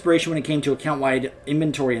took inspiration when it came to account-wide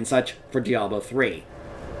inventory and such for Diablo 3.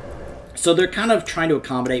 So they're kind of trying to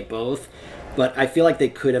accommodate both, but I feel like they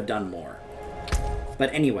could have done more.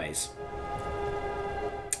 But anyways.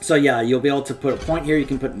 So yeah, you'll be able to put a point here. You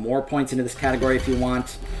can put more points into this category if you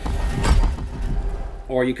want.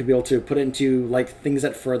 Or you could be able to put it into like things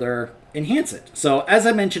that further enhance it. So as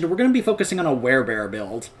I mentioned, we're going to be focusing on a werebear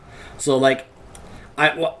build. So like,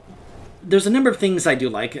 there's a number of things I do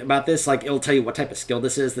like about this. Like, it'll tell you what type of skill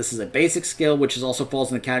this is. This is a basic skill, which also falls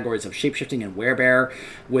in the categories of shapeshifting and werebear,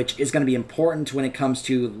 which is going to be important when it comes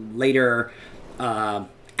to later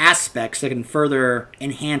aspects that can further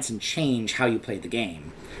enhance and change how you play the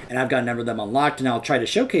game. And I've got a number of them unlocked, and I'll try to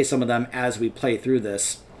showcase some of them as we play through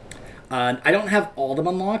this. I don't have all of them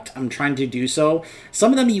unlocked. I'm trying to do so.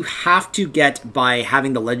 Some of them you have to get by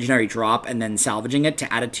having the legendary drop and then salvaging it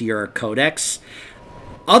to add it to your codex.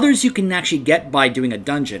 Others you can actually get by doing a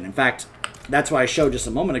dungeon. In fact, that's what I showed just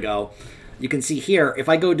a moment ago. You can see here, if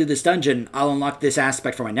I go do this dungeon, I'll unlock this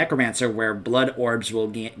aspect for my Necromancer where blood orbs will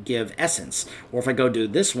give essence. Or if I go do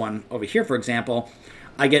this one over here, for example,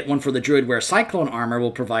 I get one for the Druid where Cyclone Armor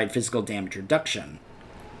will provide physical damage reduction.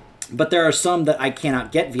 But there are some that I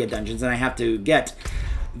cannot get via dungeons, and I have to get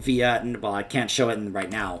via... Well, I can't show it right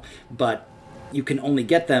now, but you can only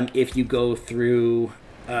get them if you go through...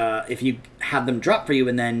 if you have them drop for you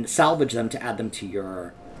and then salvage them to add them to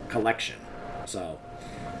your collection. So,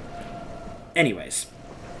 anyways.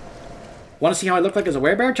 Want to see how I look like as a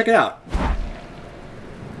werebear? Check it out.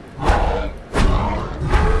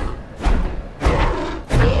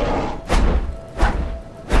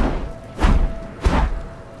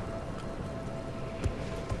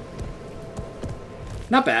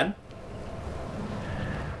 Not bad.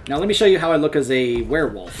 Now let me show you how I look as a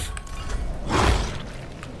werewolf.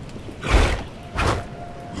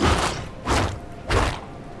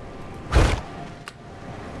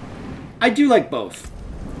 I do like both.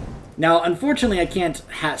 Now, unfortunately, I can't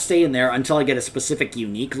stay in there until I get a specific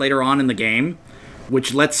unique later on in the game,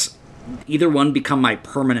 which lets either one become my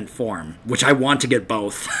permanent form, which I want to get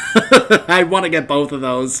both. I want to get both of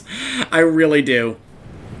those. I really do.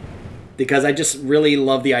 Because I just really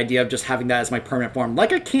love the idea of just having that as my permanent form,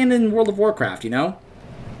 like I can in World of Warcraft, you know?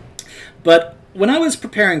 But when I was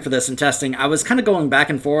preparing for this and testing, I was kind of going back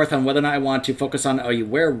and forth on whether or not I want to focus on a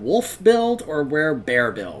werewolf build or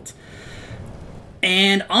werebear build.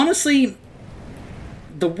 And honestly,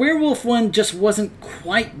 the werewolf one just wasn't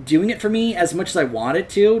quite doing it for me as much as I wanted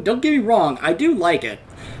to. Don't get me wrong, I do like it.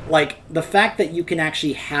 Like, the fact that you can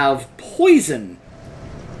actually have poison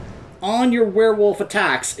on your werewolf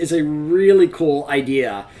attacks is a really cool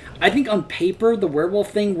idea. I think on paper, the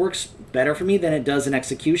werewolf thing works better for me than it does in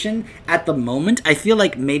execution. At the moment, I feel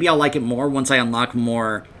like maybe I'll like it more once I unlock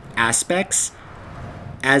more aspects.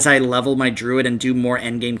 As I level my druid and do more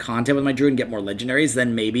endgame content with my druid and get more legendaries,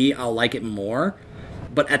 then maybe I'll like it more.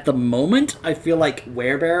 But at the moment, I feel like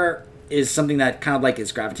werebear is something that kind of like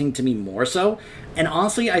is gravitating to me more so. And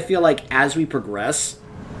honestly, I feel like as we progress,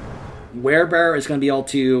 werebear is going to be able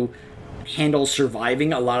to handle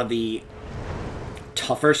surviving a lot of the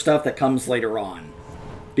tougher stuff that comes later on.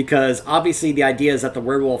 Because obviously the idea is that the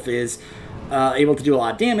werewolf is able to do a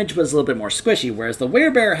lot of damage, but is a little bit more squishy, whereas the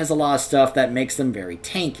werebear has a lot of stuff that makes them very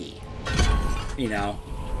tanky. You know?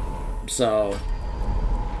 So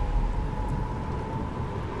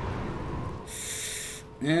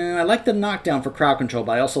I like the knockdown for crowd control,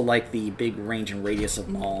 but I also like the big range and radius of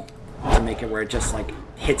maul to make it where it just like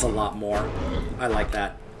hits a lot more. I like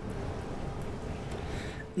that.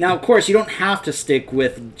 Now, of course, you don't have to stick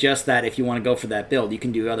with just that if you want to go for that build. You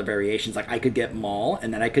can do other variations. Like, I could get Maul,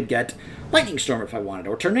 and then I could get Lightning Storm if I wanted,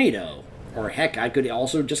 or Tornado. Or, heck, I could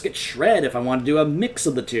also just get Shred if I wanted to do a mix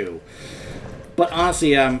of the two. But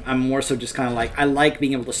honestly, I'm more so just kind of like, I like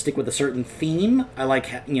being able to stick with a certain theme. I like,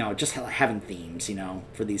 you know, just having themes, you know,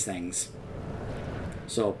 for these things.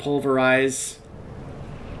 So, Pulverize.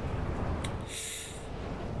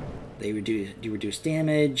 They do reduce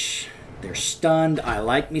damage. They're stunned. I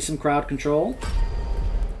like me some crowd control.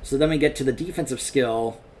 So then we get to the defensive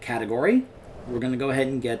skill category. We're going to go ahead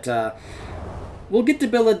and get... we'll get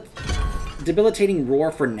Debilitating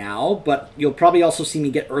Roar for now, but you'll probably also see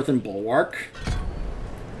me get Earthen Bulwark.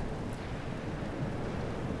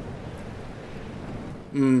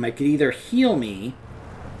 I could either heal me,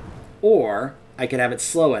 or I could have it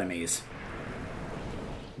slow enemies.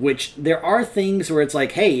 Which, there are things where it's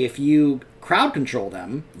like, hey, if you crowd control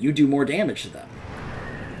them, you do more damage to them.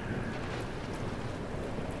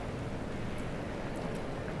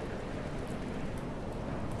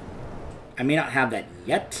 I may not have that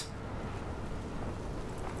yet.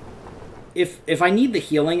 If I need the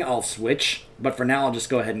healing, I'll switch, but for now I'll just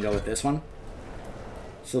go ahead and go with this one.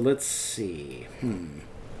 So let's see.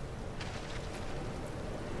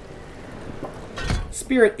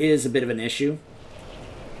 Spirit is a bit of an issue.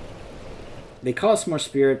 They cost more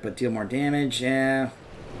spirit, but deal more damage. Yeah.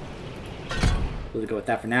 We'll go with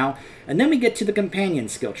that for now. And then we get to the companion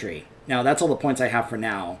skill tree. Now, that's all the points I have for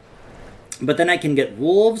now. But then I can get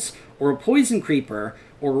wolves, or a poison creeper,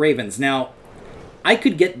 or ravens. Now, I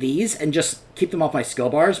could get these and just keep them off my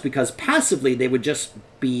skill bars, because passively they would just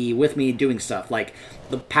be with me doing stuff. Like,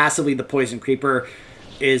 passively the poison creeper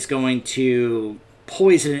is going to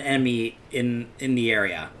poison an enemy in the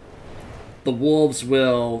area. The wolves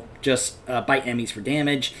will just bite enemies for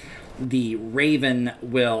damage. The raven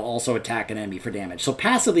will also attack an enemy for damage. So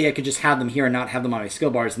passively, I could just have them here and not have them on my skill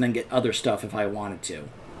bars and then get other stuff if I wanted to.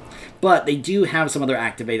 But they do have some other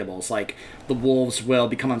activatables, like the wolves will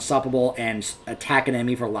become unstoppable and attack an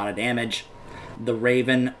enemy for a lot of damage. The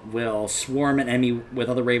raven will swarm an enemy with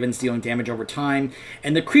other ravens, dealing damage over time.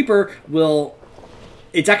 And the creeper will...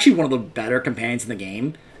 It's actually one of the better companions in the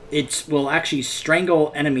game. It will actually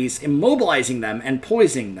strangle enemies, immobilizing them and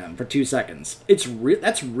poisoning them for 2 seconds.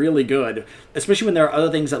 That's really good, especially when there are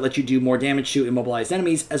other things that let you do more damage to immobilized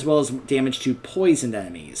enemies, as well as damage to poisoned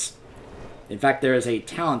enemies. In fact, there is a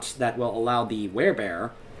talent that will allow the werebear...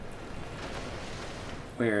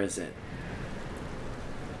 Where is it?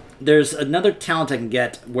 There's another talent I can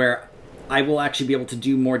get where I will actually be able to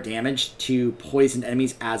do more damage to poisoned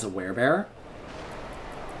enemies as a werebear.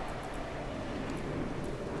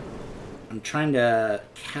 I'm trying to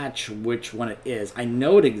catch which one it is. I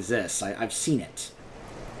know it exists. I've seen it.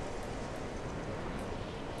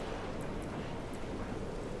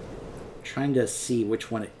 Trying to see which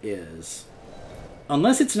one it is.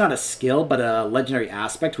 Unless it's not a skill, but a legendary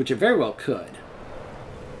aspect, which it very well could.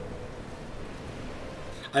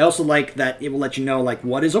 I also like that it will let you know, like,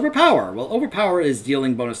 what is Overpower? Well, Overpower is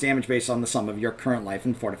dealing bonus damage based on the sum of your current life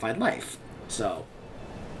and fortified life. So,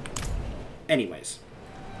 anyways.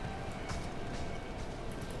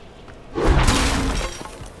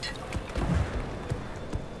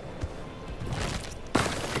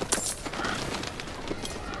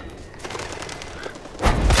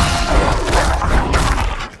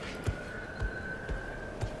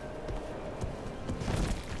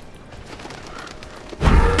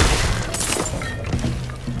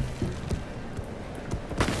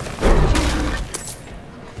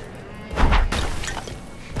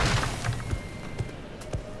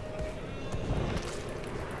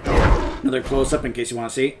 Another close-up in case you want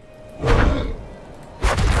to see.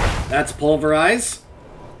 That's Pulverize.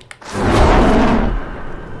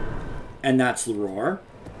 And that's the Roar.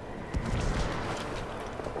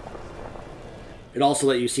 It also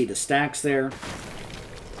let you see the stacks there.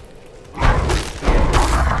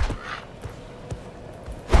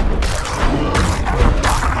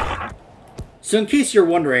 So in case you're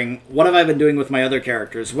wondering, what have I been doing with my other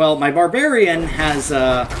characters? Well, my Barbarian has...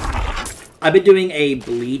 I've been doing a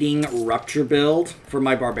Bleeding Rupture build for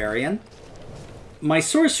my Barbarian. My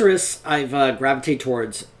Sorceress, I've gravitated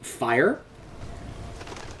towards Fire.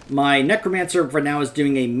 My Necromancer for now is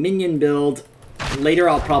doing a Minion build. Later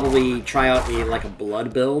I'll probably try out a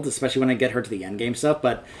Blood build, especially when I get her to the endgame stuff.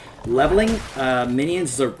 But leveling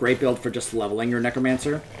Minions is a great build for just leveling your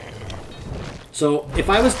Necromancer. So if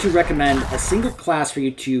I was to recommend a single class for you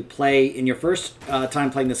to play in your first time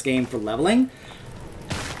playing this game for leveling,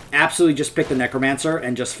 absolutely just pick the Necromancer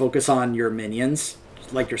and just focus on your minions,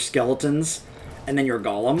 like your skeletons, and then your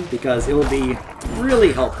Golem, because it will be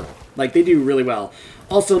really helpful. Like, they do really well.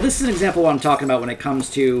 Also, this is an example of what I'm talking about when it comes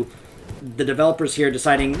to the developers here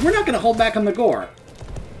deciding, we're not going to hold back on the gore.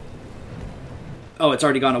 Oh, it's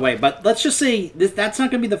already gone away. But let's just say, that's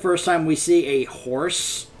not going to be the first time we see a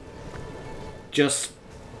horse just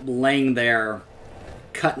laying there,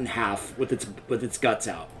 cut in half with its guts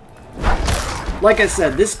out. Like I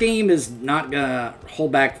said, this game is not gonna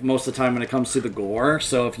hold back most of the time when it comes to the gore.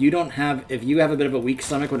 So if you have a bit of a weak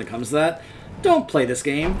stomach when it comes to that, don't play this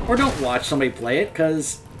game or don't watch somebody play it,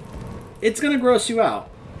 because it's gonna gross you out.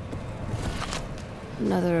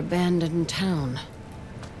 Another abandoned town.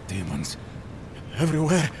 Demons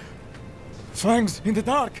everywhere. Fangs in the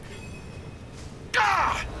dark.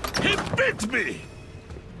 Ah! He bit me!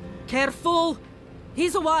 Careful!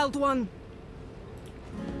 He's a wild one.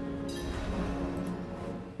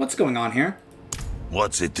 What's going on here?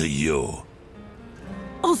 What's it to you?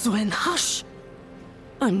 Oswen, hush!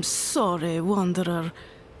 I'm sorry, Wanderer.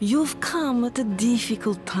 You've come at a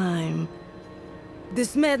difficult time.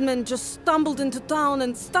 This madman just stumbled into town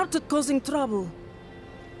and started causing trouble.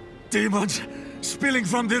 Demons spilling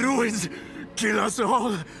from the ruins. Kill us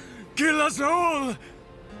all! Kill us all!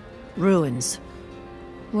 Ruins.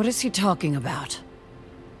 What is he talking about?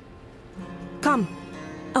 Come,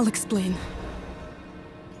 I'll explain.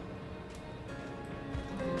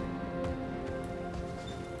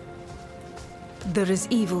 There is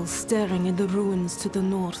evil staring in the ruins to the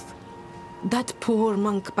north. That poor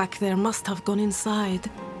monk back there must have gone inside.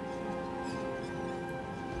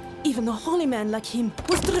 Even a holy man like him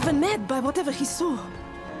was driven mad by whatever he saw.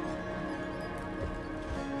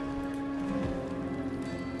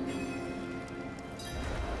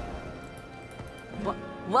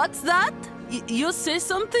 What's that? You say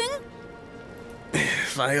something?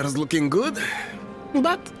 Fire's looking good,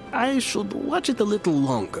 but I should watch it a little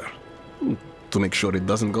longer to make sure it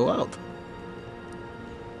doesn't go out.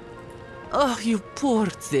 Oh, you poor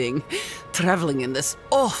thing. Traveling in this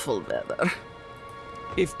awful weather.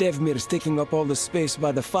 If Devmir's taking up all the space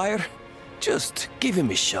by the fire, just give him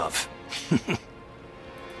a shove.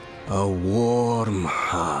 A warm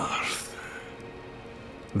hearth.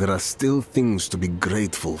 There are still things to be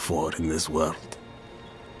grateful for in this world.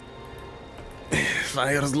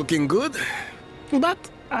 Fire's looking good, but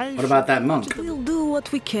What about that monk? We'll do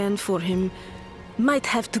what we can for him. Might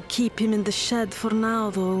have to keep him in the shed for now,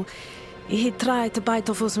 though. He tried to bite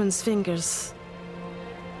off Osman's fingers.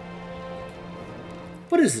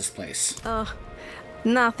 What is this place?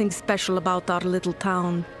 Nothing special about our little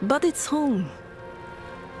town, but it's home.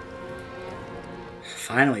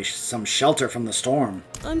 Finally, some shelter from the storm.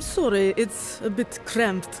 I'm sorry, it's a bit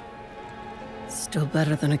cramped. Still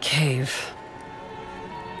better than a cave.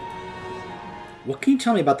 What can you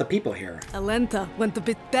tell me about the people here? Alenta went a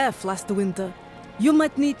bit deaf last winter. You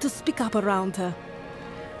might need to speak up around her.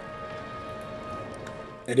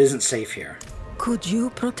 It isn't safe here. Could you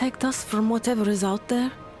protect us from whatever is out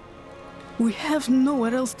there? We have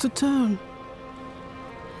nowhere else to turn.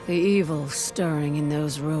 The evil stirring in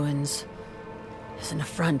those ruins is an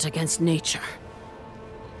affront against nature.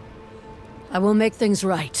 I will make things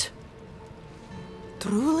right.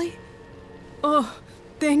 Truly? Oh,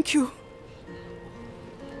 thank you.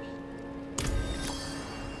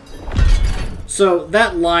 So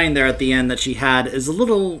that line there at the end that she had is a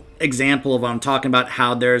little example of what I'm talking about,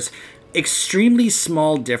 how there's extremely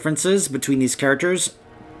small differences between these characters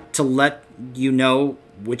to let you know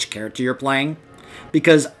which character you're playing.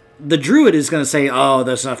 Because the druid is going to say, oh,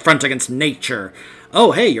 there's an affront against nature.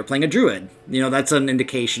 Oh, hey, you're playing a druid. You know, that's an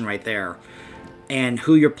indication right there. And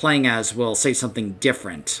who you're playing as will say something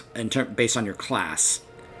different based on your class.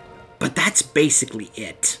 But that's basically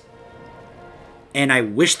it. And I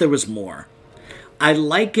wish there was more. I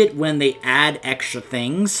like it when they add extra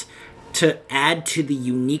things to add to the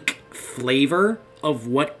unique flavor of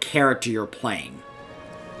what character you're playing.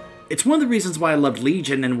 It's one of the reasons why I loved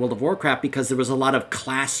Legion and World of Warcraft, because there was a lot of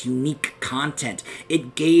class-unique content.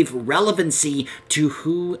 It gave relevancy to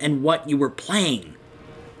who and what you were playing.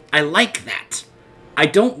 I like that. I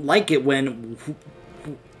don't like it when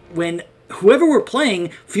whoever we're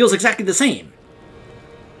playing feels exactly the same.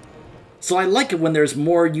 So I like it when there's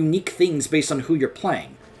more unique things based on who you're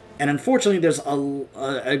playing. And unfortunately, there's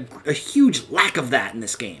a huge lack of that in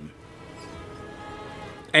this game.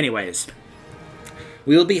 Anyways,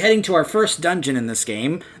 we will be heading to our first dungeon in this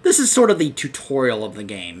game. This is sort of the tutorial of the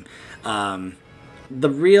game. The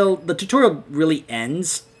tutorial really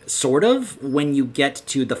ends, sort of, when you get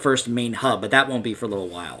to the first main hub, but that won't be for a little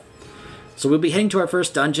while. So we'll be heading to our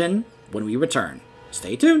first dungeon when we return.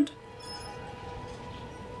 Stay tuned.